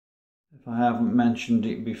If I haven't mentioned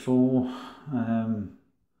it before,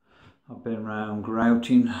 I've been around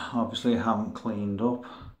grouting. Obviously I haven't cleaned up,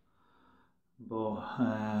 but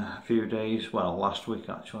a few days, well last week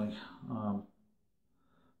actually, I've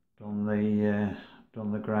done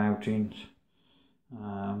the grouting. What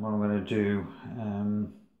I'm going to do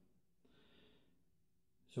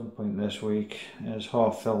some point this week is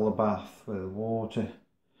half fill the bath with water, and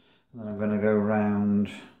then I'm going to go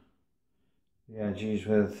round the edges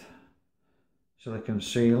with silicone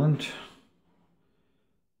sealant,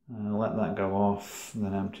 let that go off and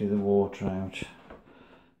then empty the water out.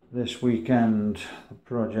 This weekend the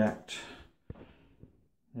project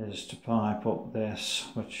is to pipe up this,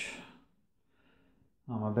 which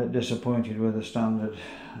I'm a bit disappointed with the standard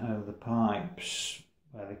of the pipes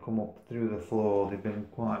where they come up through the floor. They've been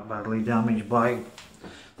quite badly damaged by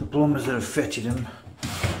the plumbers that have fitted them.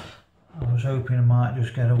 I was hoping I might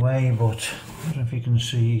just get away, but I don't know if you can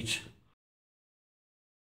see it.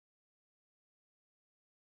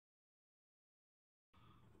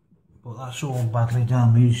 But that's all badly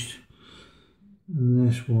damaged. And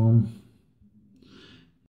this one,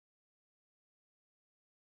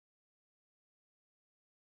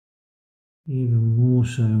 even more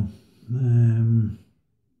so. I'm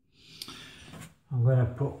going to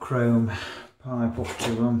put chrome pipe up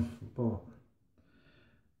to them, but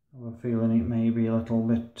I have a feeling it may be a little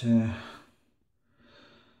bit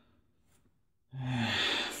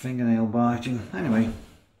fingernail biting. Anyway,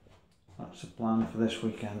 that's the plan for this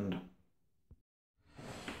weekend.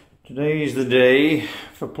 Today is the day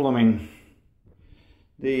for plumbing.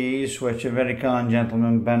 These, which a very kind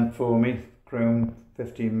gentleman bent for me, chrome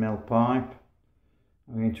 15mm pipe,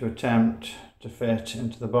 I'm going to attempt to fit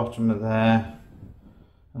into the bottom of there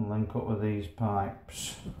and link up with these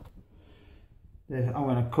pipes. I'm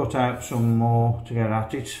going to cut out some more to get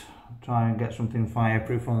at it, try and get something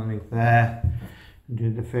fireproof underneath there, and do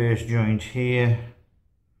the first joint here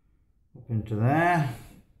up into there,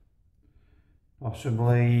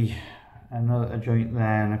 possibly a joint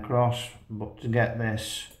there and across. But to get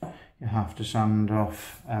this you have to sand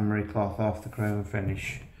off emery cloth off the chrome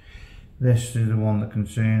finish. This is the one that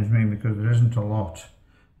concerns me because there isn't a lot,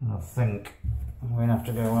 and I think I'm going to have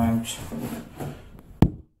to go out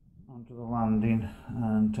onto the landing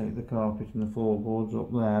and take the carpet and the floorboards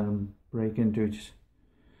up there and break into it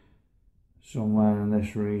somewhere in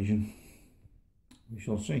this region. We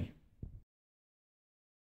shall see.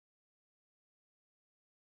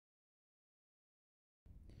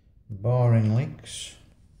 Barring leaks,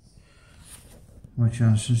 which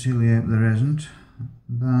I sincerely hope there isn't.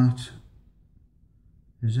 That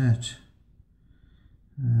is it.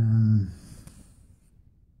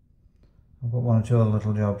 I've got one or two other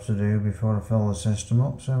little jobs to do before I fill the system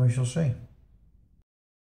up, so we shall see.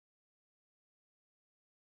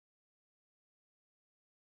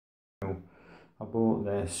 I bought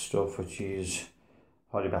this stuff, which is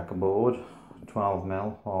Hoddiebacker board,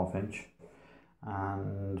 12mm, 1/2 inch,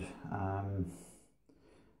 and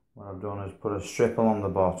what I've done is put a strip along the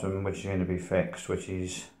bottom which is going to be fixed, which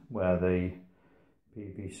is where the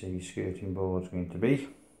PVC skirting board is going to be,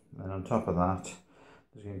 and on top of that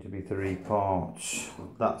there's going to be 3 parts.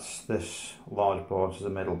 That's this large part is the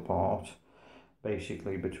middle part,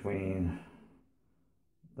 basically between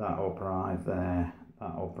that upright there,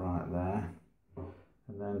 that upright there,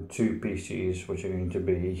 and then 2 pieces which are going to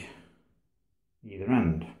be either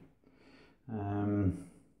end.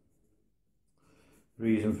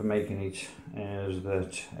 Reason for making it is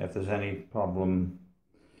that if there's any problem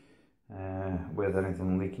with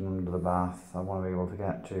anything leaking under the bath, I want to be able to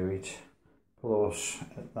get to it. Plus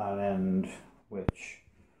at that end, which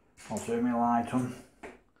I'll turn my light on,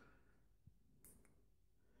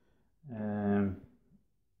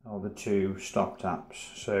 are the 2 stop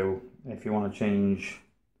taps. So if you want to change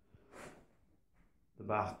the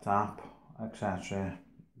bath tap, etc.,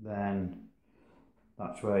 then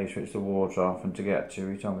that's where you switch the water off, and to get to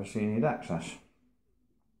it obviously you need access.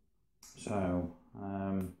 So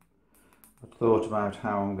I thought about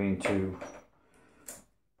how I'm going to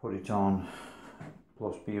put it on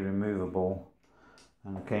plus be removable,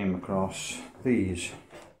 and I came across these,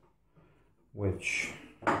 which,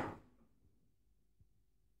 if I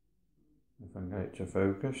can get it to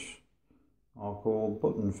focus, are called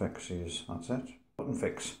button fixes. That's it, button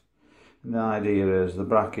fix. And the idea is the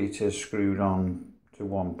bracket is screwed on to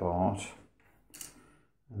one part,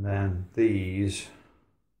 and then these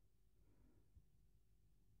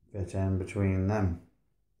fit in between them.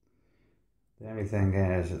 The only thing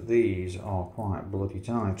is that these are quite bloody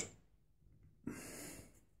tight. To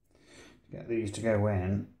get these to go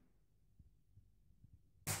in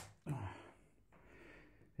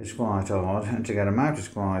is quite hard, and to get them out is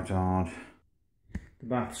quite hard. The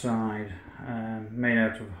bath side, made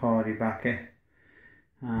out of hardy backer,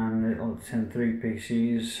 and it's in 3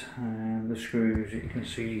 pieces. The screws that you can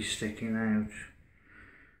see sticking out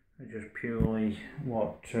are just purely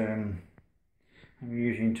what I'm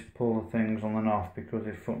using to pull the things on and off, because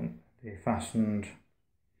they're fastened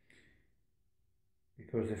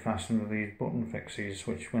with these button fixes,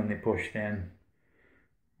 which when they're pushed in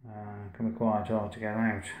can be quite hard to get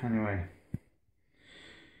out. Anyway,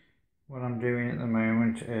 what I'm doing at the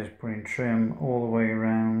moment is putting trim all the way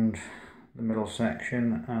around the middle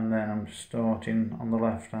section, and then I'm starting on the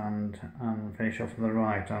left hand and finish off on the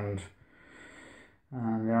right hand.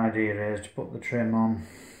 And the idea is to put the trim on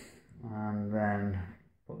and then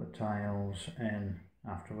put the tiles in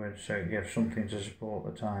afterwards, so it gives something to support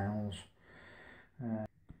the tiles.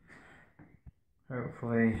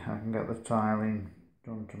 Hopefully I can get the tiling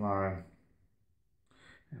done tomorrow,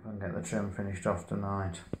 if I can get the trim finished off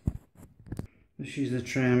tonight. This is the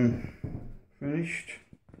trim finished.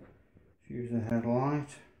 Use the headlight.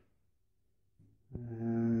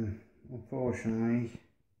 Unfortunately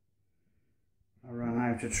I ran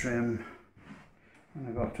out of trim when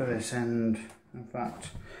I got to this end. In fact,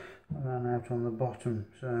 I ran out on the bottom,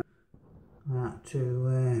 so I had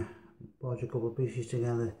to bodge a couple of pieces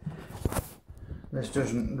together. This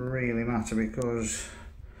doesn't really matter because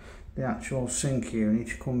the actual sink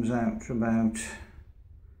unit comes out to about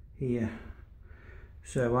here,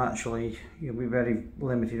 so actually you'll be very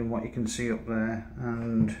limited in what you can see up there,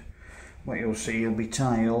 and what you'll see will be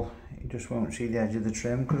tile. You just won't see the edge of the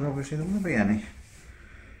trim because obviously there won't be any.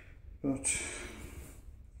 But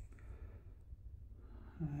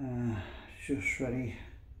it's just ready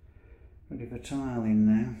for tiling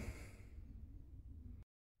now.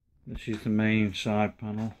 This is the main side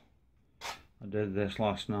panel. I did this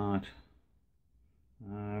last night.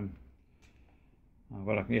 I've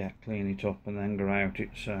got to clean it up and then grout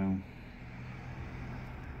it, so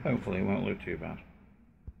hopefully it won't look too bad.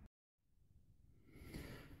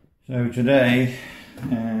 So today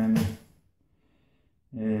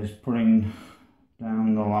is putting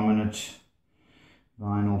down the laminate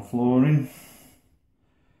vinyl flooring,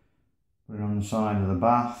 put it on the side of the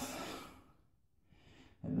bath.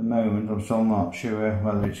 At the moment I'm still not sure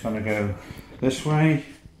whether it's going to go this way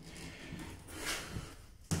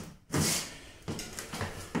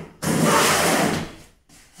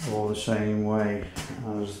or the same way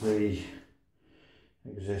as the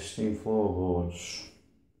existing floorboards.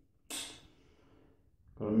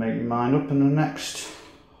 Got to make my mind up in the next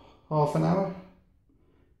half an hour.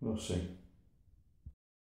 We'll see.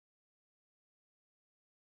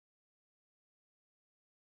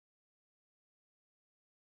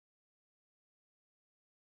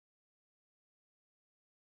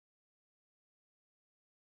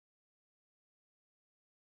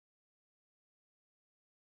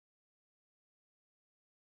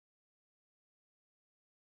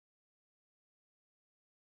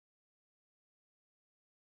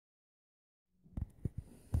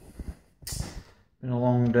 Been a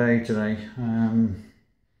long day today. I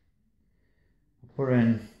put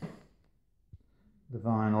in the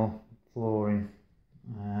vinyl flooring.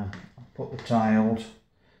 I put the tiled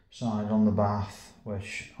side on the bath,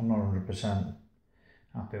 which I'm not 100%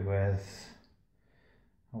 happy with.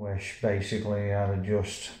 I wish basically I'd have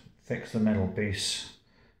just fixed the middle piece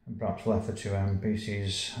and perhaps left the 2 end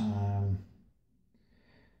pieces.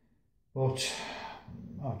 But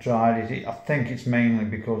I've tried it. I think it's mainly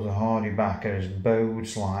because the hardy backer is bowed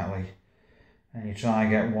slightly, and you try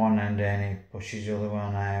and get one end in, it pushes the other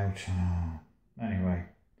one out. Anyway,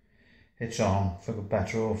 it's on, for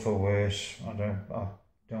better or for worse. I don't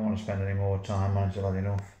want to spend any more time on it. I've had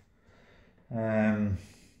enough.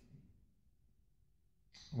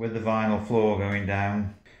 With the vinyl floor going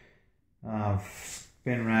down, I've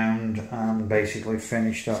been round and basically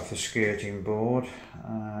finished off the skirting board.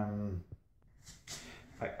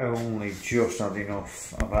 I only just had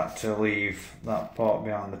enough. I've had to leave that part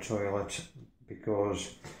behind the toilet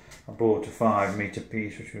because I bought a 5 metre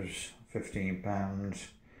piece, which was £15,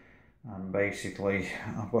 and basically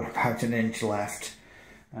I've got about an inch left,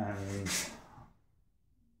 and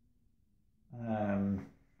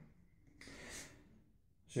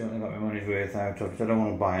certainly got my money's worth out of it. I don't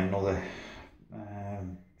want to buy another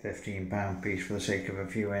 £15 piece for the sake of a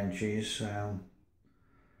few inches, so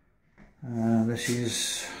this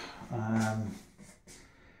is I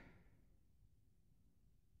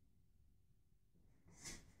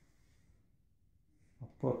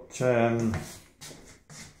put the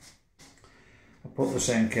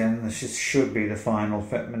sink in. This should be the final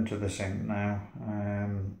fitment of the sink now,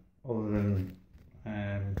 other than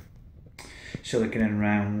silicone in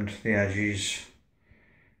round the edges.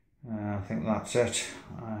 I think that's it.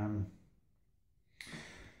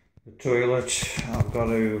 The toilet, I've got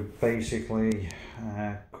to basically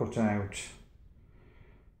cut out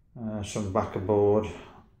some backer board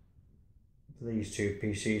for these two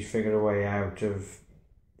PCs, figure a way out of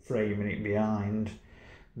framing it behind.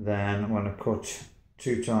 Then I'm going to cut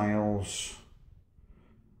 2 tiles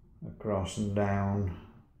across and down,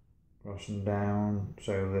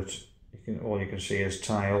 so that all you can see is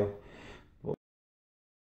tile. But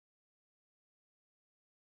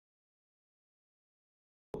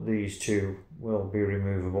these two will be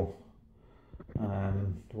removable.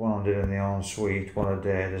 The one I did in the ensuite, what I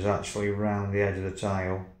did is actually round the edge of the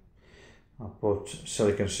tile I put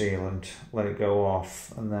silicone sealant, let it go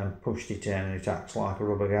off, and then pushed it in, and it acts like a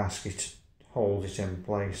rubber gasket, holds it in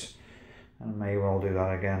place, and I may well do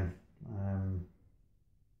that again.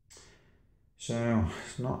 So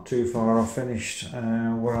it's not too far off finished.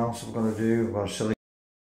 What else I've got to do? I've got silicone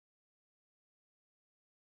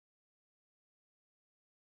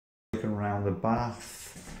round the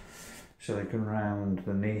bath, silicone round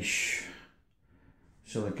the niche,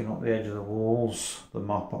 silicone up the edge of the walls. The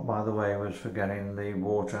mop, by the way, was for getting the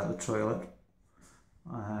water out of the toilet.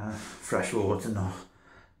 Fresh water,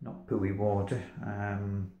 not pooey water.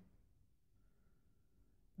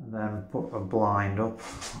 And then put a blind up.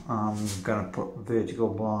 I'm going to put a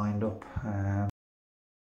vertical blind up.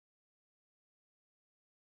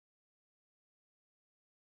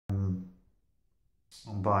 I'm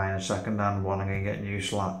buying a second-hand one. I'm going to get new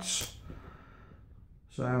slats.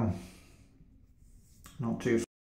 So, not too